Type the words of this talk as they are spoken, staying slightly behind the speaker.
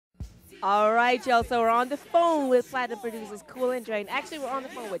All right, y'all. So we're on the phone with platinum producers Cool and Drain. Actually, we're on the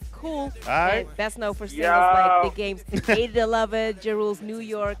phone with Cool. All right. And best known for singles like the games 80 to Love It, Jerule's New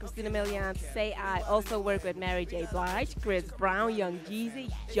York, Christina Milian, Say I. Also work with Mary J. Blige, Chris Brown, Young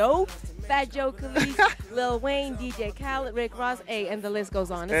Jeezy, Joe, Fat Joe Khalees, Lil Wayne, DJ Khaled, Rick Ross, and the list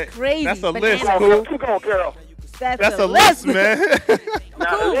goes on. It's crazy. That's a list, Bananas. Cool. Keep going, girl. That's a list, man.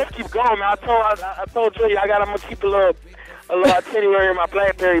 Now, Cool. let's keep going, man. I told you, I'm going to keep a little itinerary in my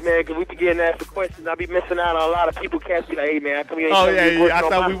BlackBerry, man, because we be getting asked the questions. I be missing out on a lot of people. Cats be like, hey, man, come here. Oh, yeah. I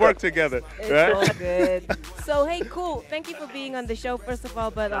thought we worked together. It's right? all good. So, hey, Cool. Thank you for being on the show, first of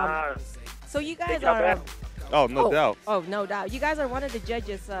all. But so you guys are... Oh, no doubt. Oh, no doubt. You guys are one of the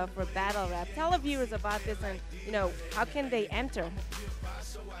judges for Battle Rap. Tell the viewers about this and, how can they enter?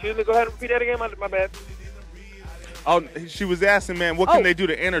 Excuse me, go ahead and repeat that again, my bad. Oh, she was asking, man, what can they do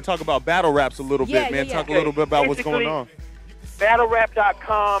to enter? Talk about battle raps a little bit, man. Talk a little bit about what's going on.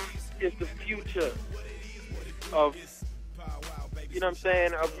 BattleRap.com is the future of, you know what I'm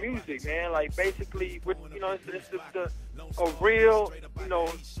saying, of music, man. Like, basically, it's a real, and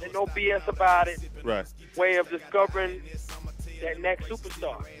no BS about it, way of discovering that next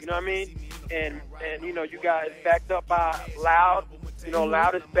superstar. You know what I mean? And you guys backed up by Loud.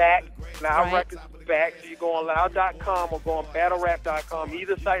 Loud is back. Loud Records is back. So you go on loud.com or go on BattleRap.com.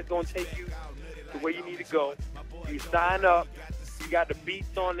 Either site's going to take you to where you need to go. You sign up. You got the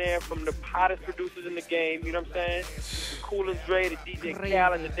beats on there from the hottest producers in the game. You know what I'm saying? The Cool and Dre, the DJ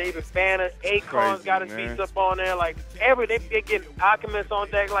Khaled, the David Banner. Akon's got his beats up on there. Like, they getting Alchemist on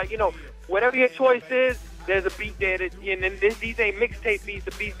deck. Like, whatever your choice is, there's a beat there. And then these ain't mixtape beats.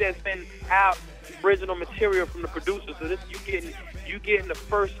 The beats that's been out, original material from the producer. So this you getting the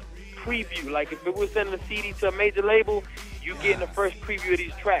first preview. Like, if it was sending a CD to a major label, you getting the first preview of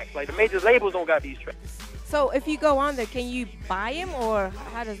these tracks. Like, the major labels don't got these tracks. So if you go on there, can you buy them, or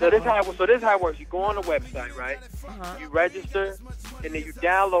how does that work? So this is how it works. You go on the website, right? You register, and then you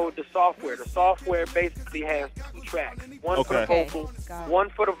download the software. The software basically has two tracks. One for the vocal, one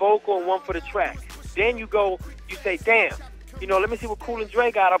for the vocal, and one for the track. Then you say, damn, let me see what Cool and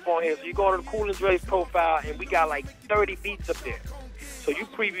Dre got up on here. So you go to the Cool and Dre's profile, and we got like 30 beats up there. So you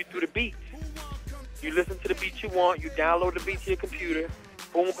preview through the beats. You listen to the beats you want. You download the beats to your computer.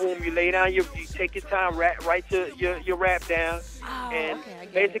 Boom, boom. You lay down you take your time, write your rap down, and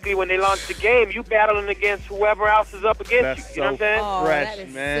basically when they launch the game, you battling against whoever else is up against you. You know what I'm saying? Oh, fresh, that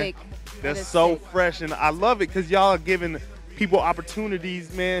is man. sick. That's so fresh, and I love it because y'all are giving people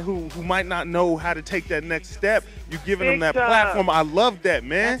opportunities, man, who might not know how to take that next step. You're giving them that platform. I love that,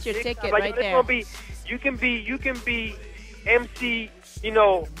 man. That's your ticket like, right there. You can be MC,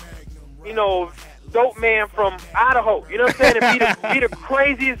 dope man from Idaho, you know what I'm saying? And be the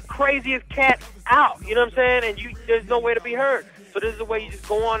craziest cat out, you know what I'm saying? And there's no way to be heard. So this is the way you just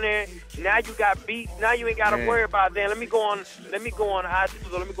go on there. Now you got beats. Now you ain't got to worry about that. Let me go on iTunes,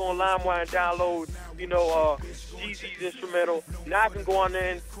 or let me go on LimeWire and download, Jeezy's instrumental. Now I can go on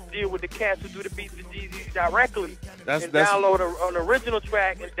there and deal with the cats who do the beats for Jeezy directly. Download an original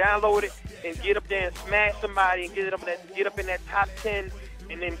track and download it and get up there and smash somebody and get up in that top 10.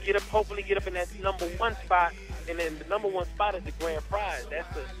 And then hopefully get up in that number one spot. And then the number one spot is the grand prize. That's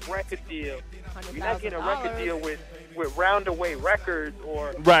the record deal. You're not getting a record deal with Roundaway Records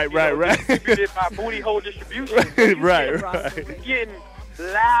or distributed by Booty Hole Distribution. Right. You're getting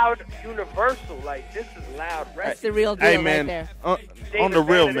Loud Universal. Like, this is Loud Records. That's the real deal right there. On the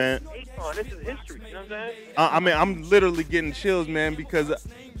real, man. This is history. You know what I I'm saying? mean, I'm literally getting chills, man, because,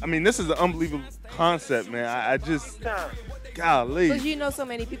 this is an unbelievable concept, man. I just... Golly. Because so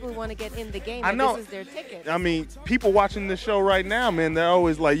many people who want to get in the game, I know. This is their ticket. I mean, people watching this show right now, man, they're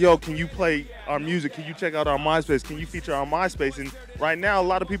always like, yo, can you play our music? Can you check out our MySpace? Can you feature our MySpace? And right now, a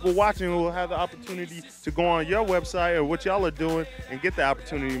lot of people watching will have the opportunity to go on your website or what y'all are doing and get the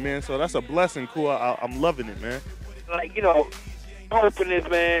opportunity, man. So that's a blessing. Cool. I'm loving it, man. Like, hoping this,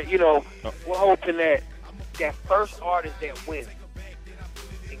 man, we're hoping that first artist that wins,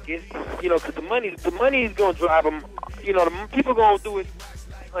 because the money is going to drive them. The people going to do it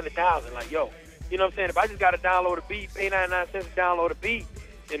 100,000. Like, yo, you know what I'm saying? If I just got to download a beat, pay 99 cents to download a beat,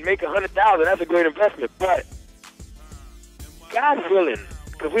 and make 100,000, that's a great investment. But God willing,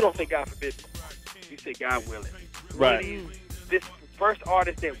 because we don't say God forbid, we say God willing. Right. This first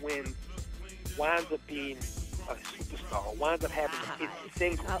artist that wins winds up being a superstar, winds up having a hit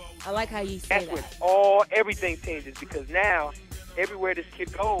single. I like how you say that. That's when everything changes, because now everywhere this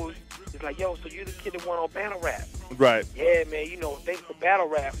kid goes, it's like, yo, so you're the kid that won on Battle Rap. Right. Yeah, man, thanks for Battle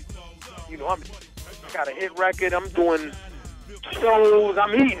Rap. I got a hit record, I'm doing shows,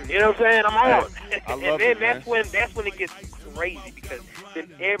 I'm eating, you know what I'm saying? I'm on. I love and then it, that's when it gets crazy, because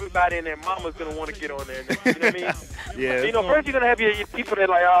then everybody and their mama's gonna want to get on there. You know what I mean? Yeah. You know, first you're gonna have your people that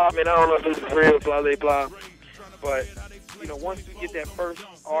like, oh man, I don't know if this is real, blah blah blah. But you know, once you get that first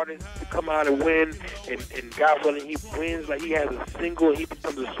artist to come out and win, and God willing, he wins, like he has a single, and he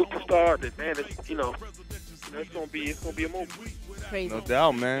becomes a superstar. Then man, it's, you know, it's gonna be a movie. Crazy. No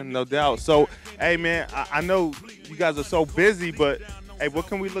doubt, man. No doubt. So, hey, man, I know you guys are so busy, but hey, what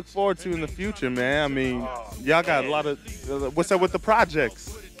can we look forward to in the future, man? I mean, y'all got a lot of. What's up with the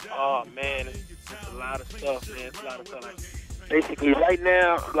projects? Oh man, it's a lot of stuff, man. It's a lot of stuff. Like, basically, right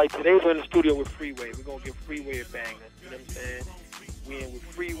now, like today, we're in the studio with Freeway. We're gonna give Freeway a banger. You know what I'm saying? We in with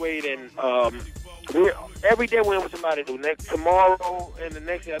Freeway, and we're every day we're in with somebody new. Tomorrow and the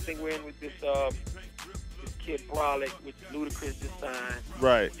next day, I think we're in with this kid Brolic, which Ludacris just signed.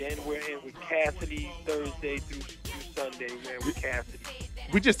 Right. Then we're in with Cassidy Thursday through Sunday. We're in with Cassidy.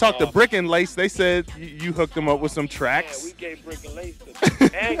 We just talked to Brick and Lace. They said you hooked them up with some Yeah, tracks. we gave Brick and Lace the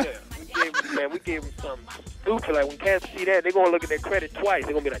banger. We gave them something stupid. Like when cats see that, they're gonna look at their credit twice.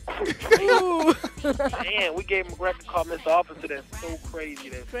 They're gonna be like, Ooh. damn, we gave them a record called Mr. Officer. That's so crazy.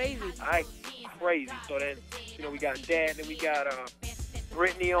 That's Crazy. crazy. So then, you know, we got that, and we got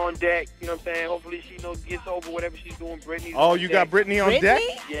Brittany on deck. You know what I'm saying? Hopefully she gets over whatever she's doing. Brittany's Oh, on you deck. got Brittany on Brittany?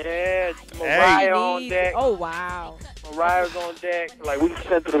 deck? Yeah, Mariah on deck. Oh, wow. Mariah's on deck. Like, we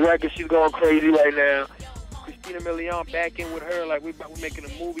sent to the record. She's going crazy right now. Christina Milian back in with her. Like, we're making a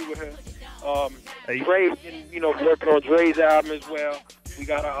movie with her. Hey. Dre, you know, working on Dre's album as well. We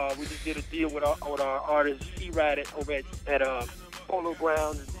got we just did a deal with our artist C-Ride over at Polo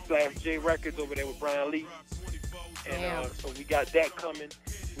Grounds / J Records over there with Brian Lee. And so we got that coming.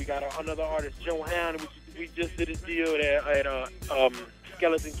 We got another artist, Joe Hound, which we just did a deal at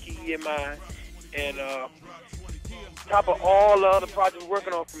Skeleton Key EMI. And top of all the other projects we're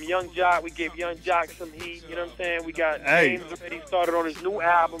working on, from Young Jock, we gave Young Jock some heat. You know what I'm saying? We got James already started on his new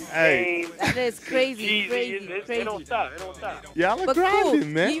album. Hey. James. That is crazy, Jeezy. crazy, It don't stop. It don't stop. Y'all are But grinding, cool.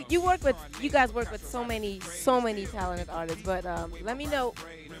 man. You guys work with so many talented artists. But let me know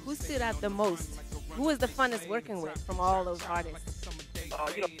who stood out the most. Who was the funnest working with from all those artists?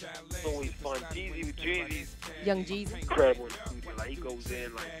 You know, it's always fun. Jeezy's Young Jeezy. incredible in the studio. Like, he goes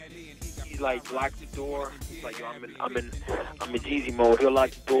in, like, he like locks the door. He's like, yo, I'm in Jeezy mode. He'll lock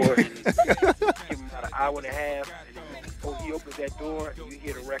the door and give him about an hour and a half. And then before he opens that door, you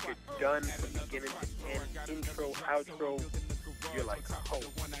hear the record done from beginning to end, intro, outro. You're like, oh,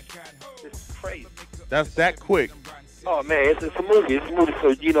 this is crazy. That's that quick. Oh man, it's a movie. It's a movie. So,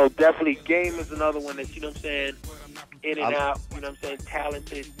 you know, definitely Game is another one that, you know what I'm saying, in and out, you know what I'm saying,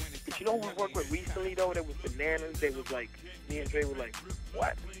 talented. But you know who we worked with recently though? That was bananas. They was like, me and Dre were like,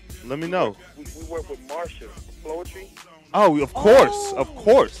 what? Let me know. We worked with Marsha for Poetry. Oh, of course, of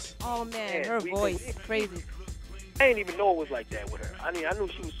course. Oh man, Yeah, her we- voice, crazy. I didn't even know it was like that with her. I mean, I knew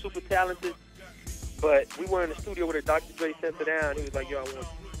she was super talented, but we were in the studio with her. Dr. Dre sent her down. He was like, yo, I want,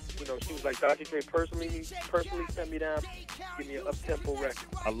 you know, she was like, Dr. Dre personally sent me down, give me an up-tempo record.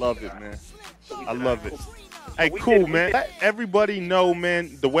 I love it, man. So we I did love that. it. So Hey, we cool, did- we man. did- Let everybody know,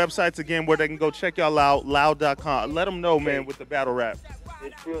 man, the websites again where they can go check y'all out, loud.com. Let them know, man, with the battle rap.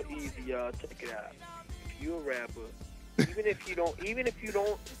 It's real easy, y'all. Check it out. If you're a rapper, even if you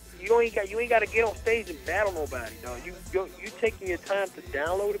ain't got to get on stage and battle nobody, dog. You taking your time to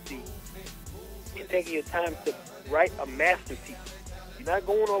download a beat. You're taking your time to write a masterpiece. You're not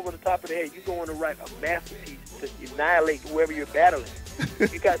going over the top of the head. You're going to write a masterpiece to annihilate whoever you're battling.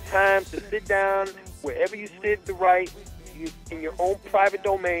 You got time to sit down wherever you sit to write, in your own private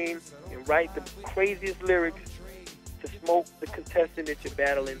domain, and write the craziest lyrics to smoke the contestant that you're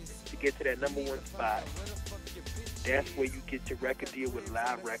battling to get to that #1 spot. That's where you get your record deal with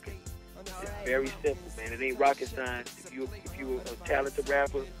Live Records. It's very simple, man. It ain't rocket science. If you're a talented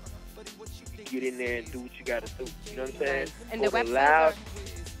rapper, you get in there and do what you got to do. You know what I'm saying? And Go the to website.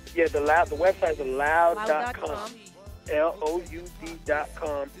 the websites are loud.com. Loud.com.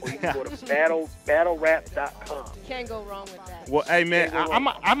 LOUD.com, or you can go to battlerap.com. Can't go wrong with that. Well, hey, man,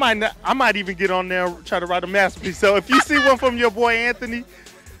 I might even get on there and try to write a masterpiece. So if you see one from your boy Anthony,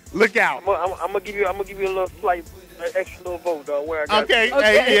 look out. I'm gonna give you a little slight, extra little vote, dog. Where I got Okay, you.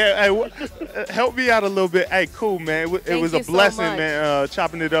 hey, yeah, hey, help me out a little bit. Hey, cool, man. It Thank was you a so blessing, much. man,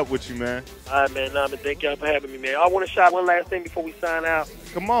 chopping it up with you, man. All right, man. Thank y'all for having me, man. I want to shout one last thing before we sign out.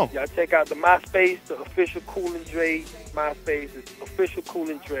 Come on. Y'all check out the MySpace, the official Cool and Dre. MySpace is official Cool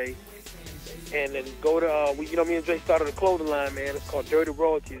and Dre. And then go to, me and Dre started a clothing line, man. It's called Dirty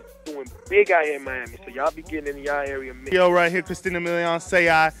Royalty. It's doing big out here in Miami. So y'all be getting in y'all area. Yo, right here, Christina Milian, Say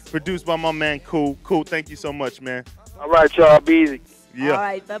I, produced by my man, Cool. Cool, thank you so much, man. All right, y'all. Be easy. Yeah. All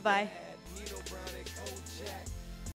right, bye-bye.